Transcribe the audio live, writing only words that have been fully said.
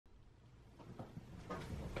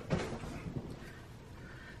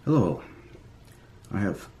Hello, I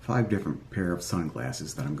have 5 different pair of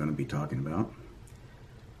sunglasses that I'm going to be talking about.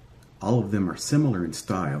 All of them are similar in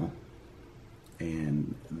style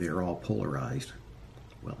and they're all polarized,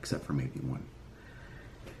 well, except for maybe one.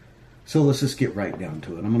 So let's just get right down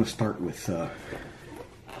to it. I'm going to start with the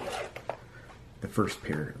first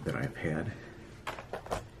pair that I've had,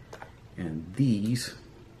 and these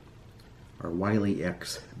are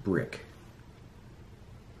Wiley-X Brick.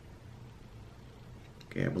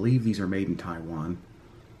 Okay, I believe these are made in Taiwan.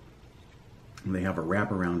 And they have a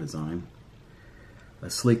wraparound design, a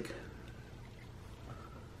sleek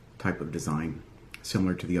type of design,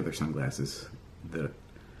 similar to the other sunglasses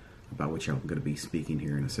about which I'm going to be speaking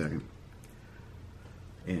here in a second.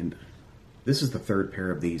 And this is the third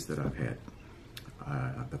pair of these that I've had.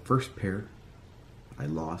 The first pair I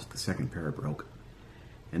lost, the second pair I broke,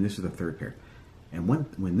 and this is the third pair. And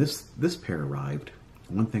when this pair arrived,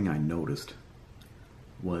 one thing I noticed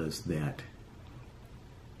was that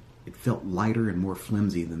it felt lighter and more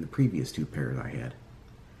flimsy than the previous 2 pairs I had.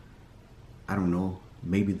 I don't know,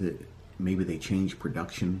 maybe they changed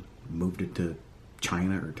production, moved it to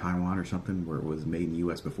China or Taiwan or something where it was made in the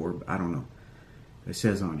US before, but I don't know. It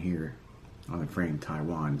says on here, on the frame,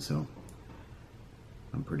 Taiwan, so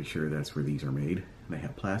I'm pretty sure that's where these are made. They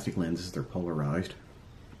have plastic lenses, they're polarized,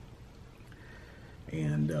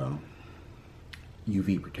 and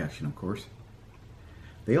UV protection, of course.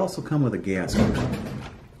 They also come with a gasket.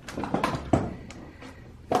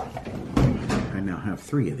 I now have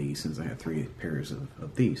 3 of these since I have 3 pairs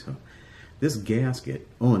of these. So this gasket,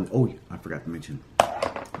 I forgot to mention,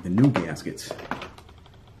 the new gaskets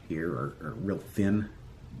here are real thin.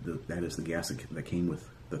 That is the gasket that came with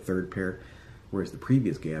the third pair, whereas the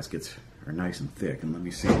previous gaskets are nice and thick. And let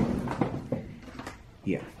me see.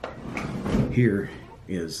 Yeah, here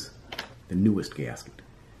is the newest gasket,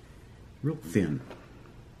 real thin.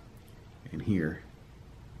 And here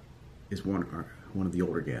is one of the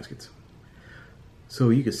older gaskets. So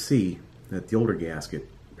you can see that the older gasket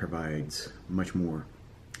provides much more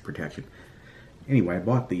protection. Anyway, I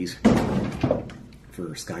bought these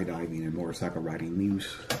for skydiving and motorcycle riding.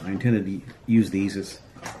 I intended to use these as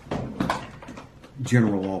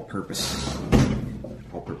general all-purpose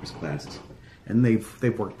glasses, and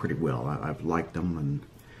they've worked pretty well. I've liked them, and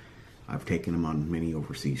I've taken them on many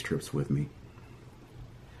overseas trips with me.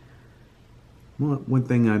 Well, one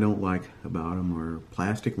thing I don't like about them are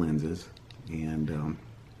plastic lenses, and of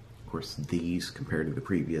course these, compared to the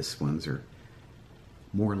previous ones, are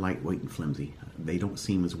more lightweight and flimsy. They don't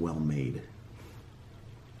seem as well made.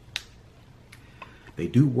 They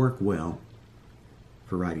do work well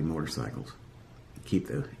for riding motorcycles.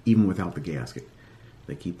 Even without the gasket,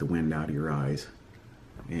 they keep the wind out of your eyes,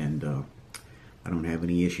 and I don't have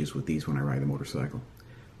any issues with these when I ride a motorcycle.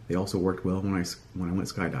 They also worked well when I went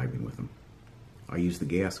skydiving with them. I use the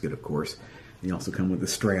gasket, of course. They also come with a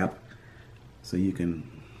strap, so you can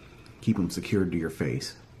keep them secured to your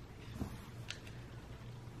face.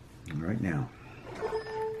 All right, now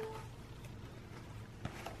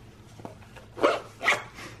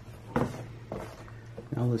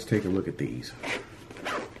let's take a look at these.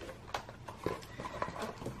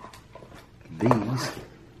 These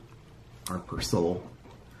are Persol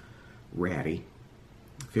Ratti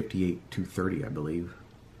 58-230, I believe.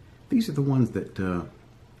 These are the ones that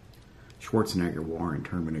Schwarzenegger wore in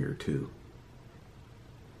Terminator 2.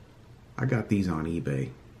 I got these on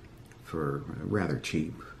eBay for rather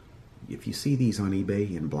cheap. If you see these on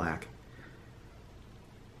eBay in black,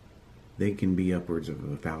 they can be upwards of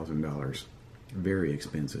 $1,000. Very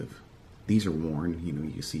expensive. These are worn. You know,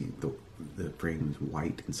 you see the frame is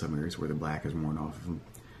white in some areas where the black is worn off of them.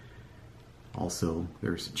 Also,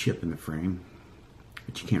 there's a chip in the frame,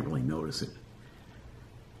 but you can't really notice it.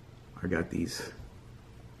 I got these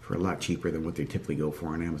for a lot cheaper than what they typically go for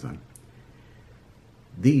on Amazon.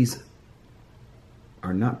 These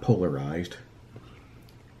are not polarized,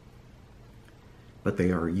 but they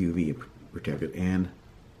are UV protected, and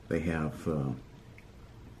they have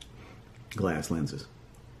glass lenses.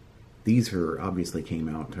 These obviously came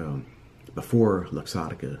out before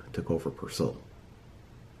Luxottica took over Persol.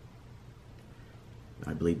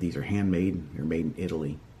 I believe these are handmade. They're made in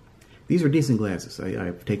Italy. These are decent glasses.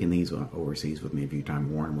 I've taken these overseas with me a few times,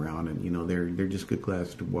 worn them around, and you know, they're just good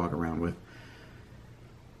glasses to walk around with.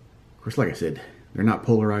 Of course, like I said, they're not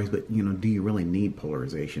polarized, but you know, do you really need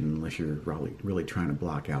polarization unless you're really trying to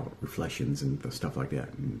block out reflections and stuff like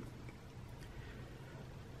that? And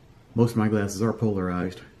most of my glasses are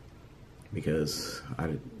polarized because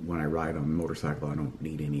when I ride on a motorcycle, I don't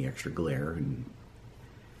need any extra glare,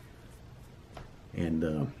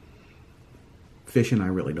 and fishing, I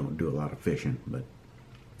really don't do a lot of fishing, but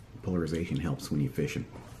polarization helps when you're fishing.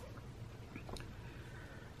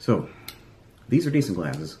 So, these are decent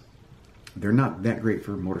glasses. They're not that great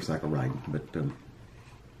for motorcycle riding, but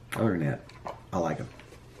other than that, I like them.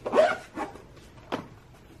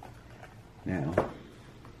 Now,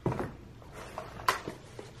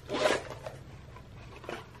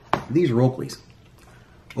 these are Oakley's.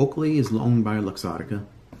 Oakley is owned by Luxottica.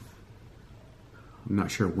 I'm not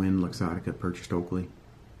sure when Luxottica purchased Oakley,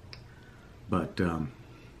 but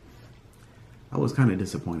I was kind of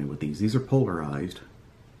disappointed with these. These are polarized,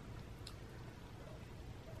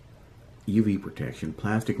 UV protection,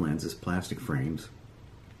 plastic lenses, plastic frames.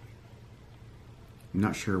 I'm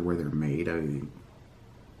not sure where they're made.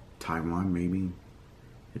 Taiwan, maybe.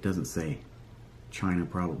 It doesn't say. China,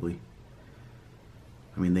 probably.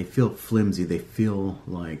 I mean, they feel flimsy. They feel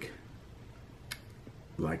like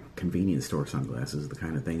convenience store sunglasses, the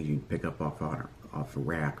kind of things you can pick up off a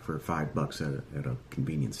rack for $5 at a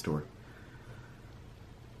convenience store.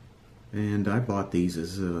 And I bought these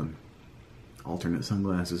as alternate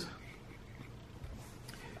sunglasses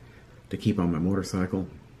to keep on my motorcycle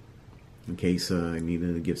in case I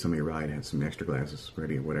needed to give somebody a ride, have some extra glasses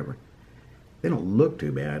ready or whatever. They don't look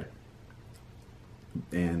too bad.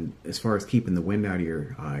 And as far as keeping the wind out of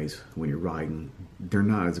your eyes when you're riding, they're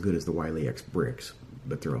not as good as the Wiley-X Bricks,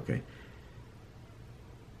 but they're okay.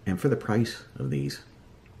 And for the price of these,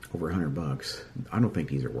 over $100, I don't think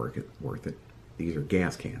these are worth it. These are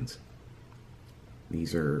Gascans.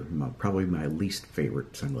 These are probably my least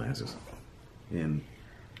favorite sunglasses, and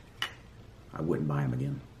I wouldn't buy them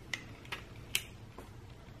again.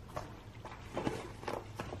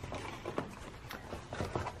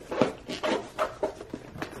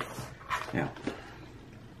 Now,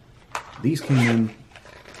 these came in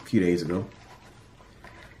a few days ago,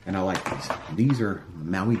 and I like these. These are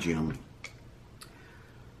Maui Jim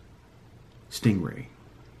Stingray.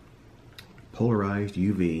 Polarized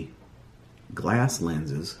UV glass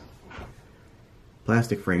lenses,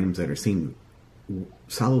 plastic frames that are seen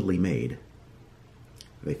solidly made.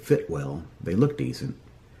 They fit well. They look decent.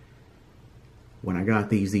 When I got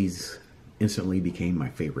these instantly became my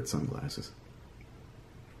favorite sunglasses.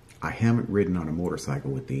 I haven't ridden on a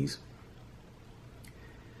motorcycle with these,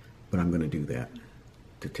 but I'm going to do that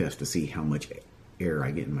to test to see how much air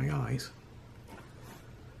I get in my eyes.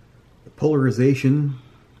 The polarization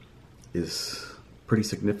is pretty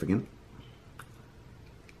significant.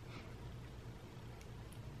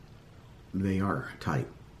 They are tight.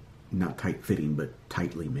 Not tight fitting, but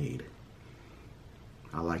tightly made.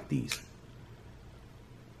 I like these.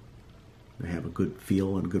 They have a good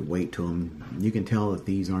feel and good weight to them. You can tell that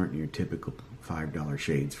these aren't your typical $5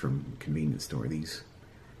 shades from a convenience store. These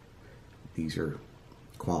are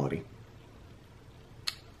quality.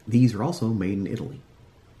 These are also made in Italy.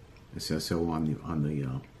 It says so on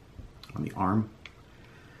the arm.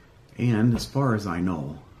 And as far as I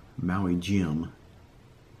know, Maui Jim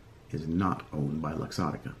is not owned by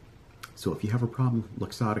Luxottica. So if you have a problem with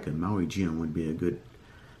Luxottica, Maui Jim would be a good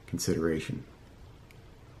consideration.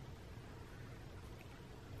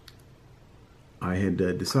 I had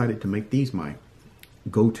decided to make these my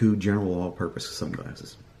go-to general all-purpose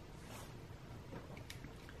sunglasses.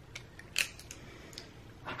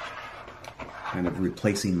 Kind of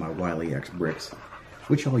replacing my Wiley-X Bricks,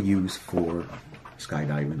 which I'll use for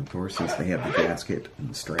skydiving, of course, since they have the gasket and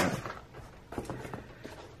the strap.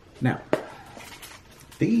 Now,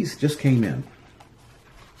 these just came in.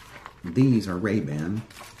 These are Ray-Ban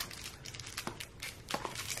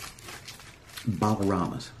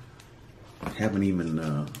Baloramas. I haven't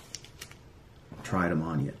even tried them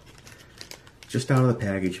on yet. Just out of the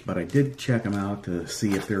package, but I did check them out to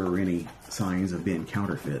see if there were any signs of being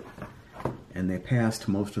counterfeit. And they passed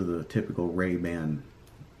most of the typical Ray-Ban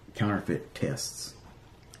counterfeit tests.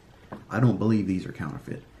 I don't believe these are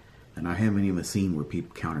counterfeit. And I haven't even seen where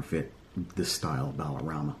people counterfeit this style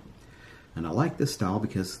Balorama. And I like this style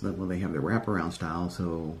because well, they have the wraparound style,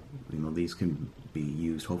 so you know these can be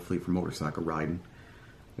used hopefully for motorcycle riding.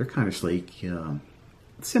 They're kind of sleek,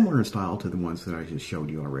 similar in style to the ones that I just showed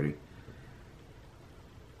you already.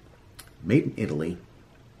 Made in Italy.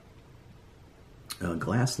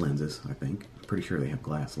 Glass lenses, I think. Pretty sure they have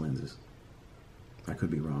glass lenses. I could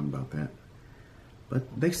be wrong about that.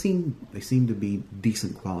 But they seem to be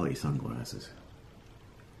decent quality sunglasses.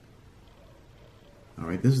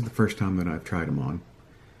 Alright, this is the first time that I've tried them on.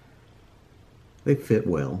 They fit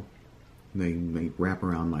well. They wrap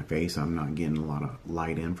around my face. I'm not getting a lot of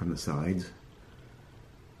light in from the sides.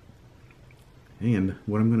 And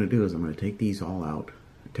what I'm going to do is I'm going to take these all out,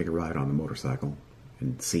 take a ride on the motorcycle,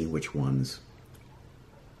 and see which ones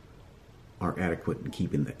are adequate in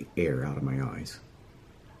keeping the air out of my eyes.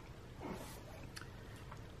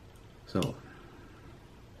 So,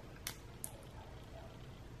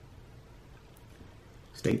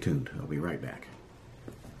 stay tuned. I'll be right back.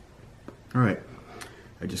 Alright,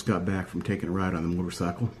 I just got back from taking a ride on the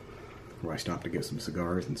motorcycle where I stopped to get some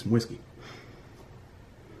cigars and some whiskey.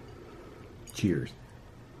 Cheers.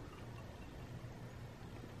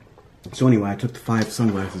 So anyway, I took the 5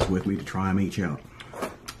 sunglasses with me to try them each out,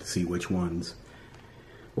 to see which ones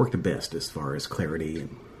work the best as far as clarity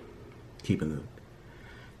and keeping the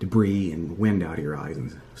debris and wind out of your eyes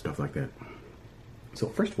and stuff like that. So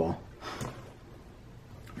first of all,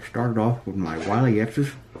 I started off with my Wiley-X's.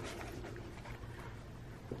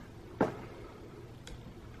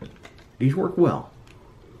 These work well.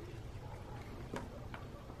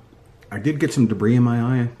 I did get some debris in my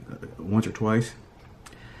eye once or twice,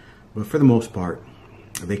 but for the most part,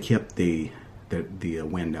 they kept the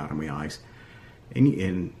wind out of my eyes.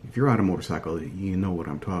 And if you're on a motorcycle, you know what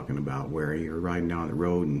I'm talking about, where you're riding down the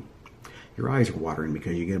road and your eyes are watering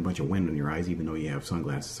because you get a bunch of wind in your eyes even though you have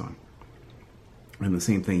sunglasses on. And the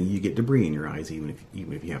same thing, you get debris in your eyes even if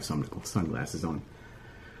you have some sunglasses on.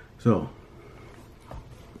 So,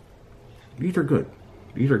 these are good.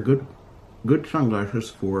 These are good sunglasses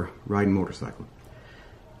for riding motorcycle.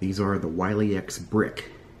 These are the Wiley-X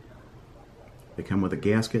Brick. They come with a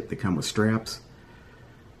gasket, they come with straps.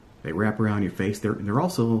 They wrap around your face. They're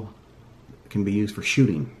also can be used for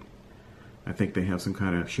shooting. I think they have some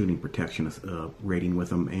kind of shooting protection rating with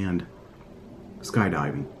them, and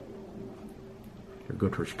skydiving. They're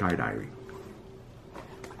good for skydiving.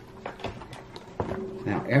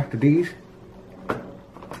 Now after these,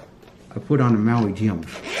 I put on the Maui Jims.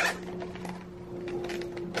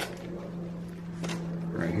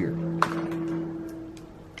 Right here.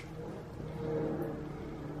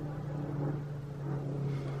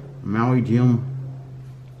 Maui Jim,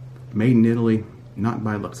 made in Italy, not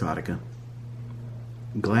by Luxottica.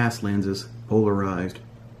 Glass lenses, polarized,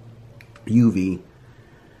 UV,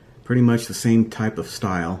 pretty much the same type of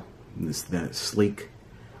style. That sleek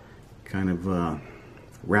kind of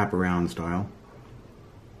wraparound style.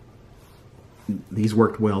 These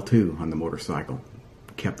worked well too on the motorcycle.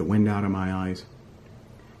 Kept the wind out of my eyes,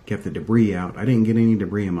 kept the debris out. I didn't get any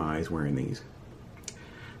debris in my eyes wearing these.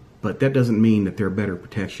 But that doesn't mean that they're better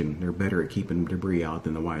protection. They're better at keeping debris out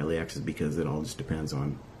than the Wiley-X's because it all just depends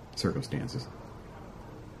on circumstances.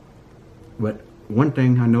 But one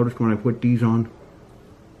thing I noticed when I put these on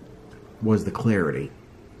was the clarity.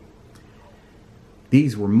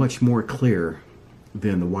 These were much more clear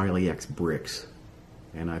than the Wiley-X Bricks.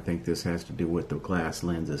 And I think this has to do with the glass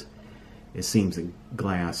lenses. It seems that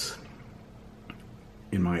glass,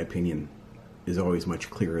 in my opinion, is always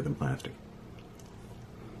much clearer than plastic.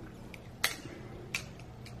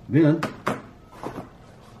 Then, I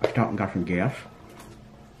stopped and got some gas,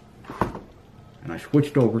 and I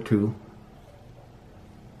switched over to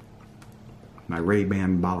my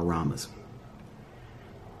Ban Baloramas.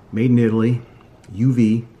 Made in Italy,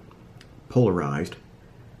 UV, polarized,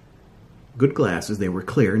 good glasses. They were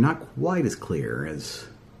clear, not quite as clear as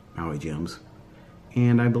Maui Jim's,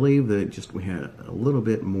 and I believe that we had a little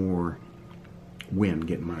bit more wind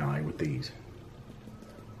getting my eye with these.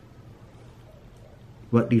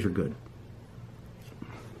 But these are good.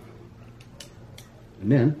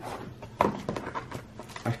 And then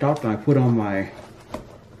I stopped and I put on my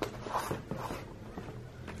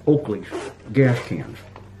Oakley Gascans.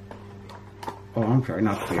 Oh, I'm sorry,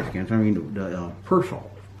 not the Gascans. I mean the Persol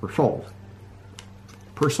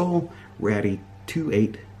Ratti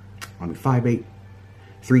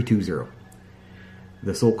 58320.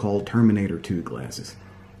 The so-called Terminator 2 glasses.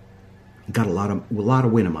 Got a lot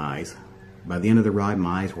of wind in my eyes. By the end of the ride,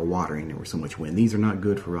 my eyes were watering. There was so much wind. These are not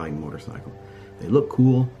good for riding motorcycle. They look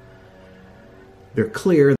cool. They're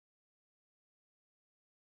clear.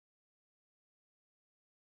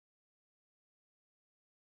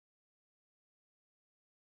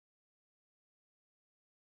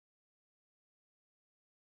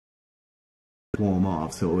 Blow them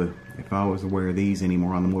off. So if I was to wear these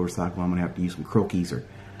anymore on the motorcycle, I'm going to have to use some croquis or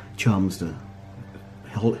chums to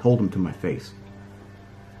hold them to my face.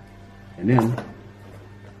 And then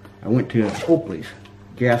I went to Oakley's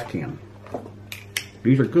Gascan.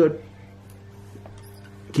 These are good.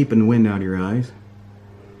 Keeping the wind out of your eyes.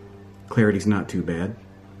 Clarity's not too bad.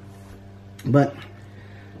 But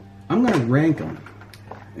I'm going to rank them.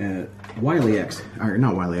 Wiley-X, or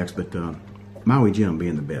not Wiley-X, but Maui Jim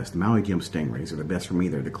being the best. The Maui Jim Stingrays are the best for me.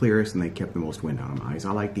 They're the clearest and they kept the most wind out of my eyes.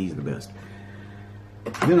 I like these the best.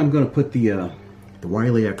 Then I'm going to put the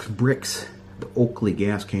Wiley-X Bricks, the Oakley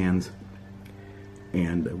Gascans,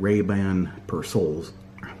 and the Ray-Ban Persols,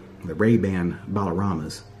 the Ray-Ban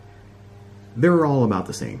Baloramas. They're all about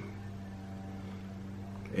the same.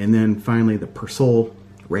 And then finally the Persol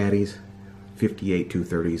Rattis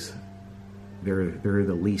 58-230s. They're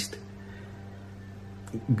the least.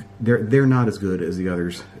 They're not as good as the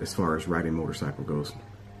others as far as riding motorcycle goes.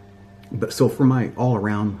 But so for my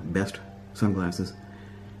all-around best sunglasses,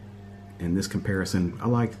 in this comparison, I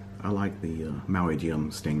like the Maui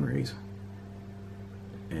Jim Stingrays.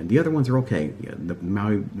 And the other ones are okay. Yeah, the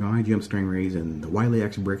Maui Jim Stingrays and the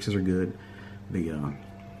Wiley-X Bricks are good. The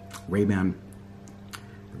Ban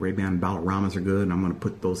Baloramas are good, and I'm going to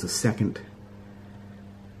put those as second.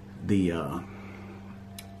 The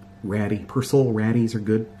Persol Rattis are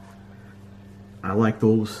good. I like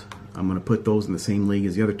those. I'm going to put those in the same league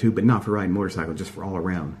as the other two, but not for riding motorcycle, just for all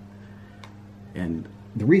around. And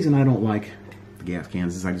the reason I don't like the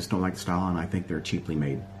Gascans is I just don't like the style, and I think they're cheaply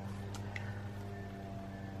made.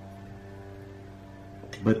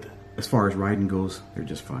 But as far as riding goes, they're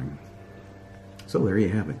just fine. So there you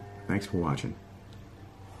have it. Thanks for watching.